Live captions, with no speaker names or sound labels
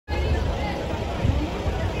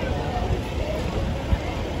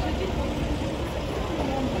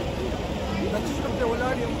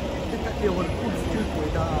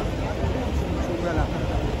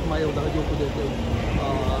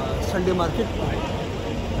مارکیټ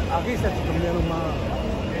هغې سره چې کوم دی نو ما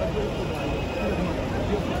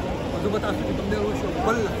زه به تاسو چې کوم دی وشو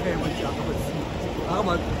بل ښیم چې هغه به هغه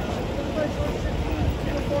به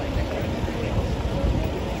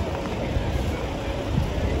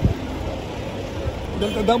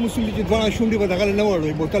دلته دا مسول دي چې دواړه شونډې به دغه نه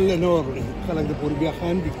وړوي بوتل نه وړوي خلک د پورې بیا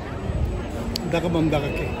خاندي دغه به هم دغه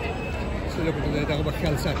کوي سلوک دغه به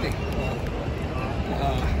خیال ساتي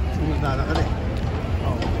دا دغه دی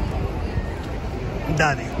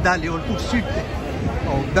دا لیورپول سټریټ دی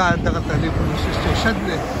او دا دغه ته لیورپول سټیشن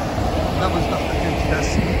دی دا به زه درته ښیم چې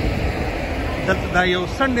داسې دلته دا یو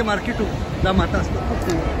سنډې مارکیټ و دا ما تاسو ته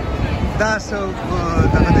وښیو دا څه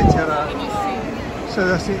دغه دی چېرې څه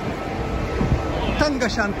داسې تنګه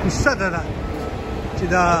شان کوڅه ده چې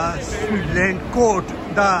دا سویټلینډ کوټ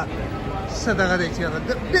دا څه دغه دی چېرې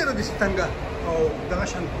ډېره داسې تنګه او دغه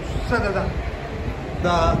شان کوڅه ده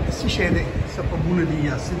دا څه شی دی څه پمونه دي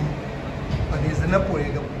یا څه دي په دې زه نه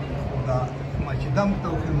پوهېږم خو دا ما چې دا ورته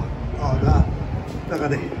وښیم او دا دغه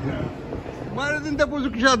دی ما دې تپوس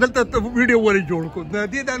وکړو چې دلته ویډیو ولې جوړ کړو د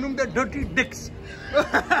دې دا نوم دی ډرټي ډکس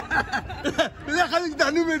دا خلک دا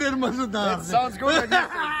نوم یې ډېر مزهدار دی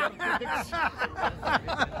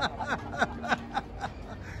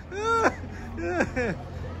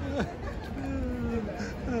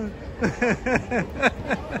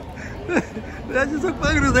دا چې څوک په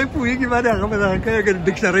انګریزي پوهېږي باندې هغه به دغه کوي اګر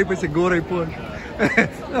ډکشنرۍ پسې ګورئ پوه شو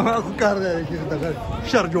ما خو کار دی چې دغه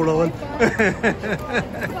شر جوړول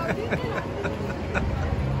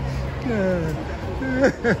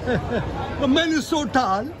A man is so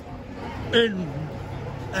tall and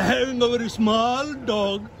having a very small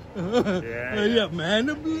dog. Yeah, man,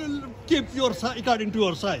 keep your size according to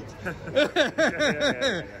your size.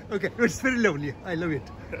 Okay, it's very lovely. I love it.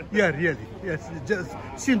 Yeah, really. Yes, it just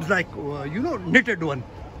seems like knitted one.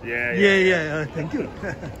 Yeah. Thank you.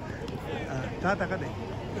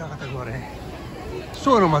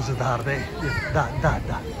 So مزدار دی دا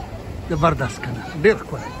زبردست کنه ډېر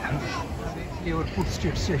ښکلی لیورپول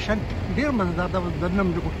سټریټ سټیشن ډېر مزدار دا دننه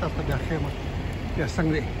مې وکړ تاسو ته بیا ښیم بیا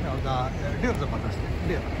څنګه دی او دا ډېر زبردست دی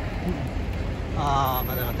ډېر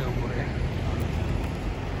هغه دغه ته وګورئ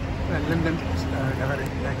لندن دغه دی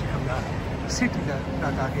دا چې همدا سټي ده دا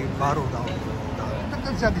هغې بارو دا دلته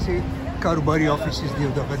زیاتې شي کاروباري آفیسز دي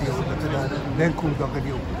او دغه دي او دلته دا بینکونه دغه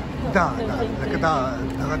دي دا لکه دا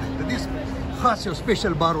دغه دی د دې خاص یو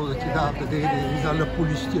سپیشل بارو ده چې دا د دې ځان له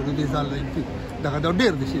پولیس دي د دې ځان له دغه دا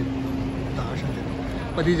ډېر دي چې دغه شان دی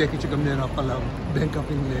په دې ځای کې چې کوم دی نو خپله بینک اف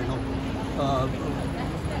انګلینډ او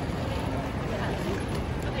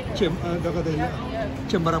دغه دی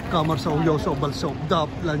چیمبر اف کامرس او یو څه بل څه دا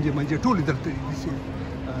لانجې منجې ټولې دلته دي چې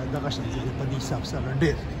دغه شان دی په دې حساب سره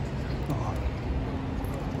ډېر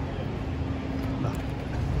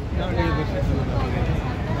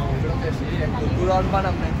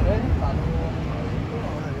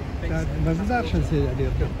مزدار شان څه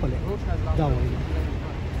ډېر ښکلی دا وایي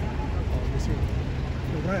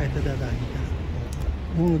رایته دا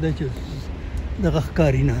مونږ دا چې دغه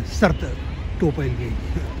ښکاري نه سر ته ټوپی لګوي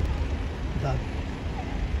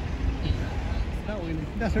دا وایي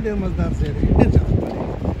دا څه ډېر مزدار ځای دی ډېر ښکلی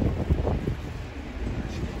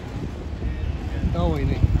دا وایي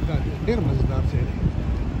دا ډېر مزدار ځای دی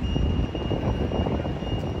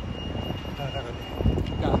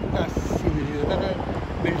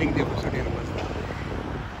बिल्डिंग देखो सर ढेर मजा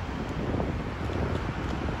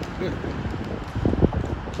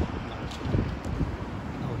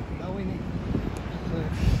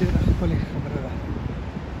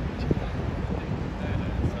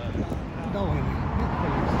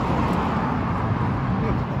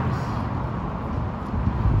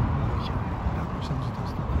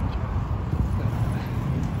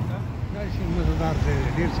मजेदार से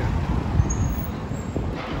ढेर से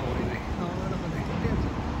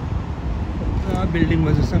बिल्डिंग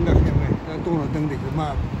में څنګه خیمه دا ټول دنګ دي ما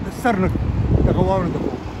سر نه دغه واړو د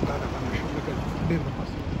دا د نشو لکه ډېر په پاس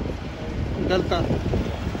دلته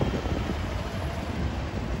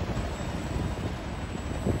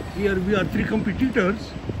here we are three competitors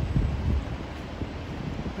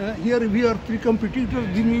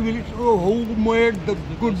then we will who made the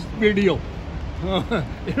good video I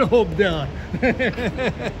hope they are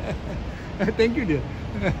thank you dear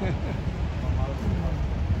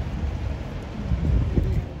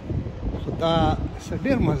دا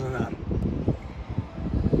ډېر مزهدار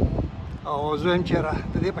او زه چې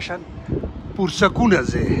د دې په شان پرسکونه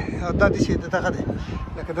ځای دا داسې دغه دی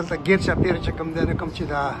لکه دلته ګیر چاپېره چې کوم دی نه کوم چې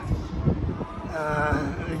دا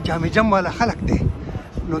جامع جم والا خلک دی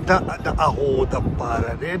نو دا د هغو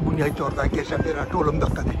دپاره دی بنیادي طور دا ګیر چاپېره ټول هم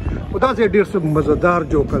دغه دی خو دا ځای ډېر څه مزهدار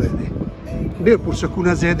جوړ کړی دی ډېر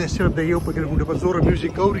پرسکونه ځای دی صرف د یو په ګرګونډې په زوره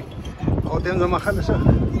میوزیک اوري او د زما خلک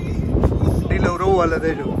ډیل او رو والا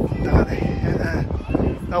دی دغه دی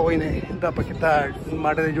دا وایي نه دا پکې دا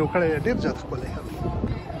ماډل یې جوړ کړی دی ډېر زیات ښکلی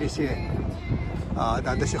داسې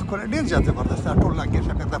دا داسې ښکلی ډېر زیات زبردست دا ټول لاکې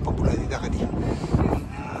شکر دا پپونه دي دغه دي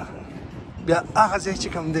بیا هغه ځای چې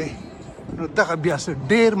کوم دی نو دغه بیا څه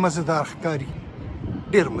ډېر مزېدار ښکاري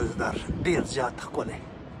ډېر مزېدار ډېر زیات ښکلی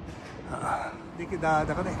دې کې دا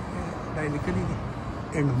دغه دی دا یې لیکلي دي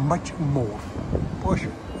and much more پوه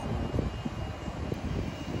شو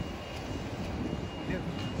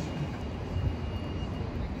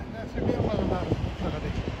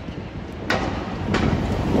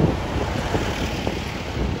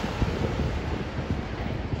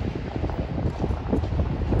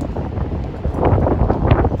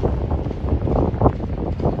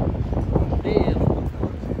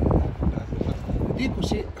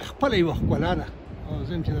خپله یوه ښکلا ده او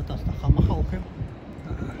زه یم چې زه تاسو ته خامخا وښیم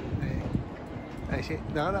داسې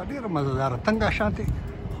دغه ده ډېره مزهداره تنګه شانتې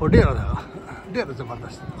خو ډېره دغه ډېره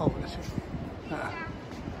زبردست او داسې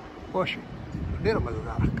پوه شوې ډېره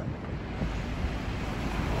مزهداره ښکاري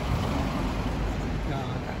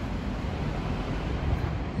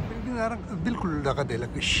بالکل دغه دی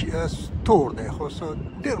لکه تور دی خو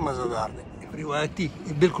ډېر مزهدار دی روایتي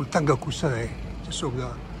بالکل تنګه کوڅه دی چې څوک دا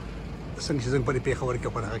څنګه چې زموږ په پېښور کې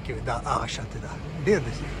په هغه کې دا هغه شانتې ده ډېر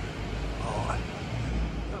داسې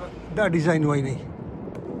دا ډیزاین وایي نه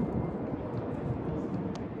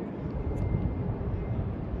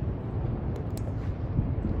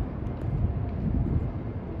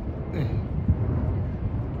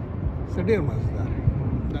څه ډېر مزهدار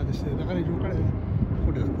دا داسې دغه یې جوړ کړی دی خو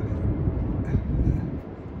ډېر ښکلی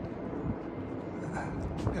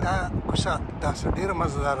دا کوڅه داسې ډېره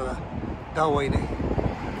مزهداره ده دا وایي نه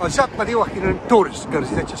او زیات په دې وخت کې ټورسټ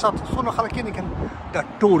ګرځي چې ساعت څونه خلک یې نه کنه دا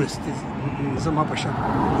ټورسټ زما په شان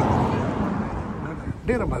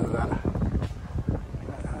ډېره مزهداره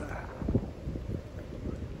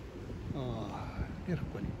ډېر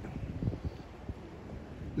ښکلي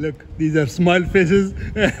Look, these are smile faces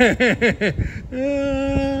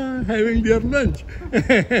having their lunch.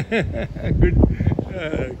 Good.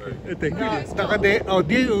 Thank you.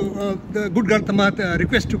 The good girl Tamat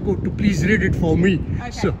request to please read it for me.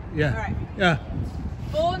 Okay. So yeah, right. yeah.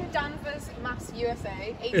 Born Danvers, Mass, USA,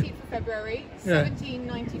 18th of February,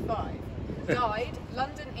 1795. Died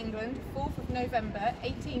London, England, 4th of November,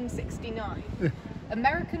 1869.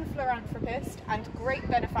 American philanthropist and great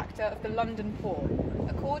benefactor of the London poor.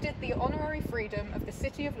 Accorded the honorary freedom of the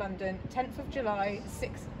City of London, 10th of July,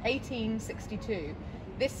 1862.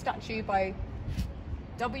 This statue by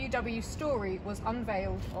W.W. Story was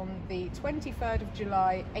unveiled on the 23rd of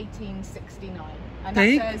July 1869 and that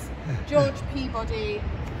says George Peabody.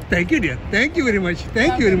 Thank you dear, thank you very much,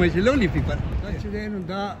 thank you very much, lovely people.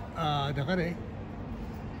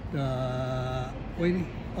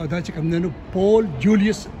 دا چې کوم دی پول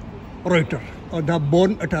جولیس رویټر او دا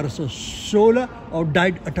بورن 1816 او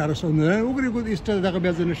ډایډ 1809 وګورئ ایسټر دغه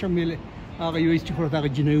بیا زه نشم ویلی هغه یو ایسټي خو دغه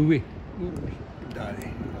جنوي وې دا دی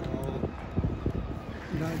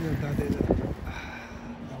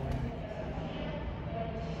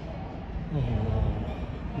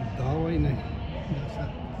دا وایي نه دا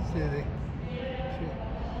څه دی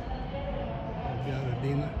بیا د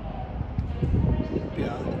دې نه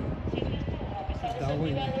بیا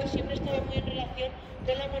siempre estaba muy en relación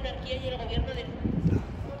con la monarquía y el gobierno de...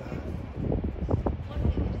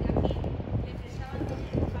 Porque desde aquí le prestaban a los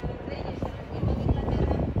reyes y al gobierno de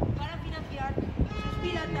Inglaterra para financiar sus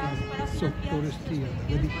piratas, para financiar sus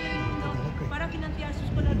expediciones por el mundo, para financiar sus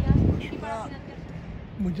colonias y para financiar...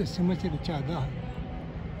 مجسمه چې چا ده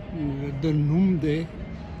د نوم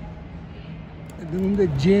دی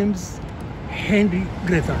جیمز هنري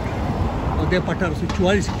ګریفټ او د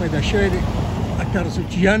 1844 کې پیدا شوی دی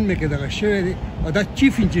 1896 کې دغه شوی دی او دا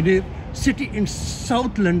چیف انجینیر سټي ان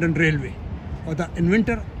ساوث لندن ریلوے او دا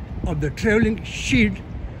انوینټر of the travelling sheet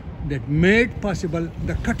that made possible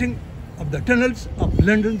the cutting of the tunnels of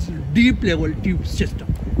London's deep level tube system.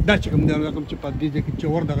 دا چې کوم دا کوم چې په دې کې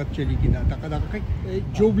چور دغه چلیږي دا کوي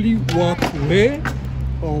جوبلی واک وے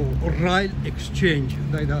او رایل ایکسچینج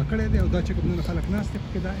دا کړی دی او دا چې کوم خلک ناست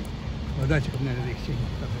پکې دا او دا چې کوم نه ایکسچینج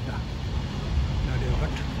دا ډېر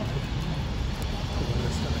غټ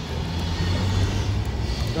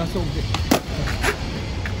دا څوک دی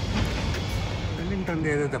ویلینګټن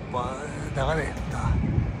دی دغه دی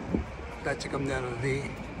دا چې کوم دی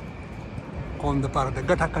قوم دپاره د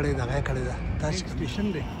ګټه کړې دغه یې کړې ده دا سټیشن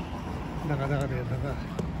دی دغه دی دغه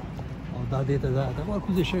او دا دې ته دغه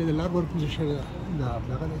ورکوزه شوې ده لار ورکوزه شوې ده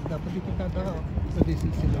دغه دی دا په دې کې دغه په دې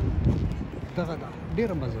سلسله دغه ده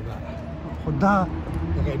ډېره مزهداره خدا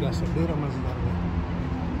دغه بیا سره ډېره مزدار ده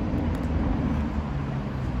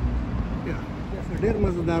بیا سره ډېر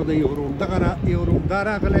مزدار ده یو روم دا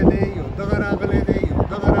راغلی دی یو دغه راغلی دی یو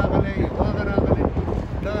دغه راغلی یو هغه راغلی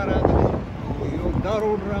دغه راغلی یو دا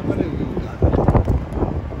روډ راغلی یو دا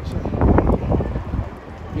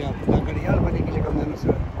بیا په دا ګړیال باندې کې چې کوم دی نو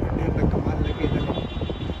سره ډېر د کمال لګېدلی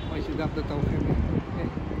وایي چې دا درته وښیم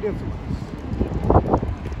ډېر زبردست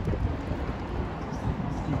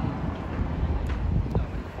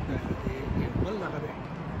بل دغه دی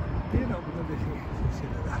ډېره اوږده داسې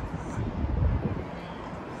سلسله ده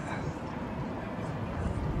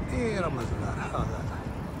ډېره مزهداره دا ده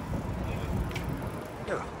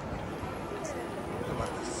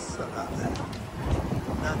زبردست دا ده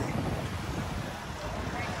دا دی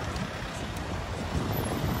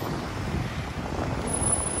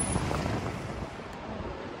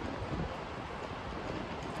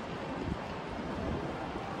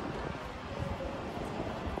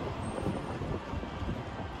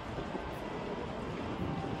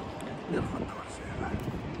ډېر خوندور ځای ده